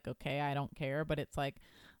 you'd be like, "Okay, I don't care," but it's like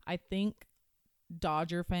I think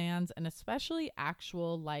Dodger fans and especially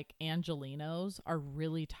actual like Angelinos are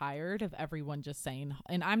really tired of everyone just saying,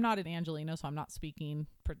 and I'm not an Angelino, so I'm not speaking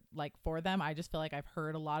for them. I just feel like I've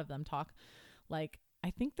heard a lot of them talk like I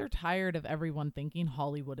think they're tired of everyone thinking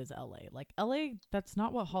Hollywood is LA. Like LA, that's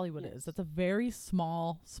not what Hollywood is. yes. That's a very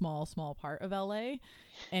small part of LA.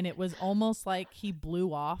 And it was almost like he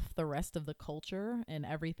blew off the rest of the culture and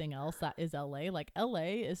everything else that is LA. Like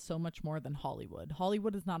LA is so much more than Hollywood.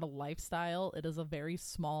 Hollywood is not a lifestyle. It is a very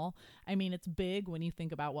small, I mean, it's big when you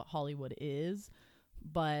think about what Hollywood is,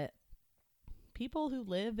 but people who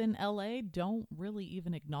live in LA don't really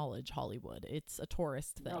even acknowledge Hollywood. It's a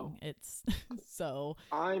tourist thing. No, It's so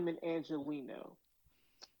I'm an Angelino.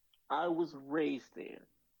 I was raised there,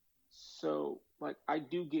 so like I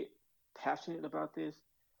do get passionate about this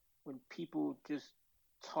when people just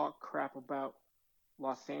talk crap about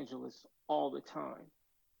Los Angeles all the time,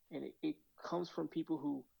 and it comes from people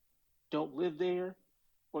who don't live there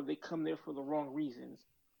or they come there for the wrong reasons.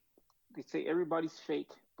 They say everybody's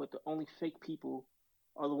fake, but the only fake people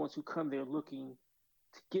are the ones who come there looking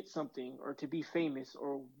to get something or to be famous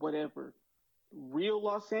or whatever. Real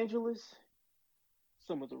Los Angeles,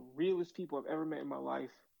 some of the realest people I've ever met in my life.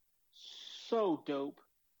 So dope.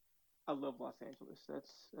 I love Los Angeles.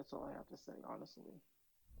 That's all I have to say, honestly.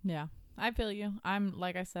 yeah, I feel you. I'm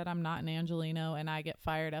like I said, I'm not an Angelino and I get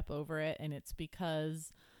fired up over it and it's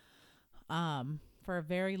because for a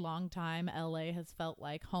very long time LA has felt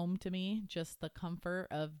like home to me, just the comfort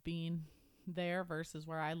of being there versus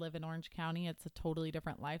where I live in Orange County. It's a totally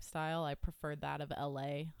different lifestyle. I preferred that of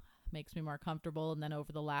LA. Makes me more comfortable. And then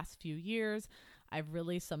over the last few years, I've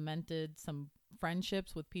really cemented some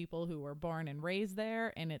friendships with people who were born and raised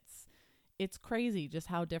there and it's crazy just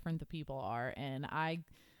how different the people are. And I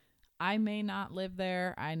may not live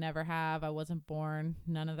there. I never have. I wasn't born.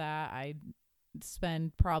 None of that. I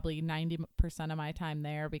spend probably 90% of my time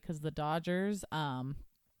there because of the Dodgers.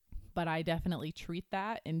 But I definitely treat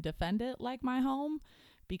that and defend it like my home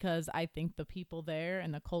because I think the people there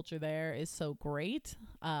and the culture there is so great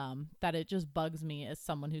that it just bugs me as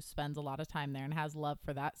someone who spends a lot of time there and has love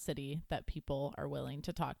for that city that people are willing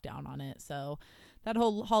to talk down on it. So that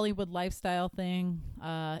whole Hollywood lifestyle thing,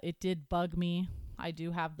 it did bug me. I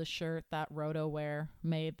do have the shirt that RotoWear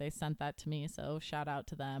made. They sent that to me, so shout out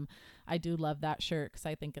to them. I do love that shirt because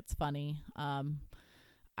I think it's funny.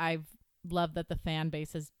 I've loved that the fan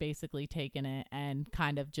base has basically taken it and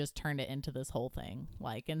kind of just turned it into this whole thing.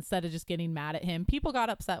 Like instead of just getting mad at him, people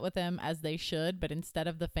got upset with him as they should, but instead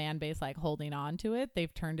of the fan base like holding on to it,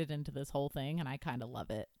 they've turned it into this whole thing, and I kind of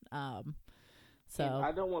love it. And So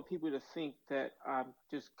I don't want people to think that I'm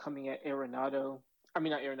just coming at Arenado. I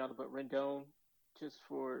mean, not Arenado, but Rendon, just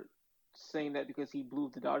for saying that because he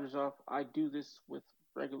blew the Dodgers off. I do this with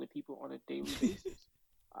regular people on a daily basis.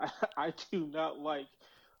 I do not like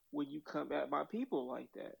when you come at my people like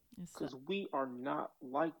that it's, because we are not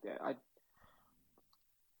like that. I'm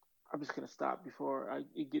just gonna stop before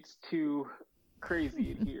it gets too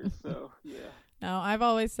crazy in here. So yeah, no, I've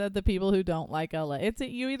always said the people who don't like LA,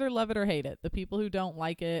 you either love it or hate it. The people who don't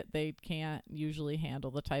like it, they can't usually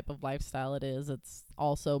handle the type of lifestyle it is. It's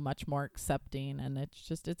also much more accepting, and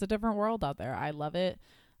it's a different world out there. I love it.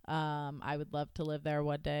 I would love to live there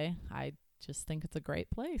one day. I just think it's a great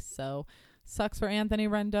place. So sucks for Anthony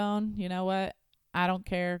Rendon. You know what? I don't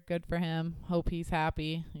care. Good for him. Hope he's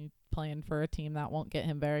happy. He's playing for a team that won't get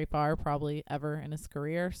him very far, probably ever in his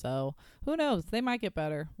career. So who knows? They might get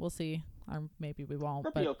better. We'll see. Or maybe we won't.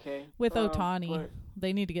 that'd But be okay. with Otani, But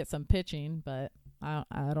they need to get some pitching. But I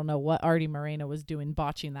don't know what Artie Moreno was doing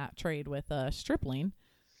botching that trade with Stripling.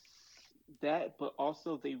 that, but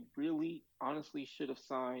also they really, honestly, should have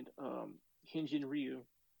signed Hyunjin Ryu.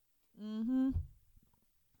 Mm-hmm.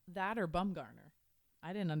 That or Bumgarner.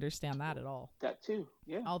 I didn't understand that at all. That too,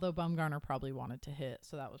 yeah. Although Bumgarner probably wanted to hit,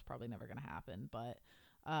 so that was probably never going to happen. But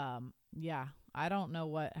Yeah, I don't know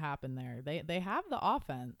what happened there. They have the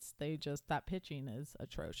offense. They just, that pitching is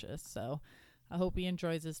atrocious. So I hope he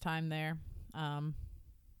enjoys his time there. I'm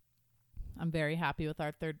very happy with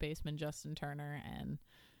our third baseman, Justin Turner. And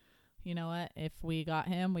you know what? If we got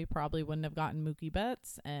him, we probably wouldn't have gotten Mookie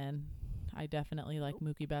Betts. And I definitely like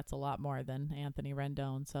Mookie Betts a lot more than Anthony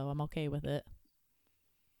Rendon. So I'm okay with it.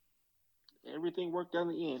 Everything worked out in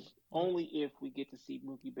the end. Only if we get to see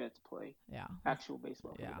Mookie Betts play actual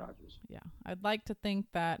baseball for the Dodgers. Yeah. I'd like to think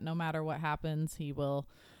that no matter what happens, he will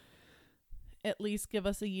at least give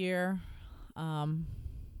us a year. And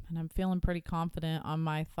I'm feeling pretty confident on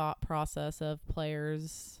my thought process of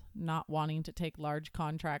players not wanting to take large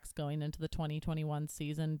contracts going into the 2021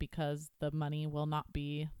 season because the money will not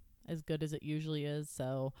be as good as it usually is.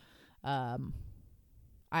 So,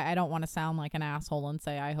 I don't want to sound like an asshole and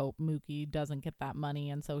say I hope Mookie doesn't get that money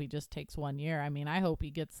and so he just takes 1 year. I mean, I hope he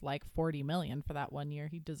gets like $40 million for that 1 year.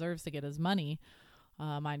 He deserves to get his money.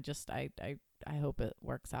 I hope it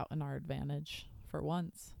works out in our advantage for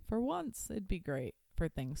once. For once, it'd be great for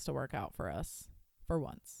things to work out for us. For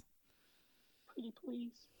once. Pretty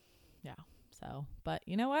please. Yeah. So, but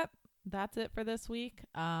you know what? That's it for this week.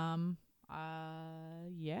 Yeah. I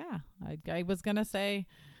was gonna say,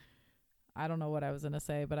 I don't know what I was going to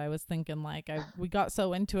say, but I was thinking we got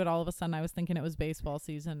so into it all of a sudden. I was thinking it was baseball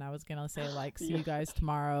season. I was going to say see you guys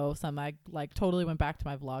tomorrow. I totally went back to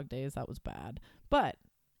my vlog days. That was bad. But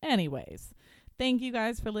anyways, thank you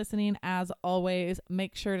guys for listening. As always,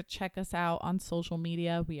 make sure to check us out on social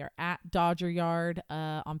media. We are at Dodger Yard.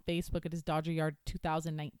 On Facebook, it is Dodger Yard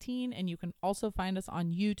 2019. And you can also find us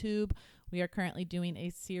on YouTube. We are currently doing a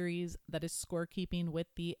series that is scorekeeping with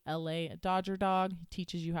the LA Dodger Dog. He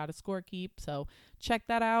teaches you how to scorekeep. So check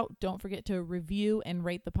that out. Don't forget to review and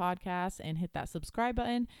rate the podcast and hit that subscribe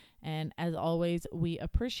button. And as always, we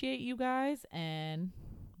appreciate you guys and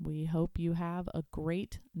we hope you have a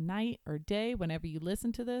great night or day whenever you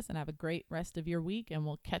listen to this and have a great rest of your week. And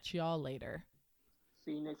we'll catch y'all later.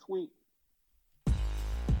 See you next week.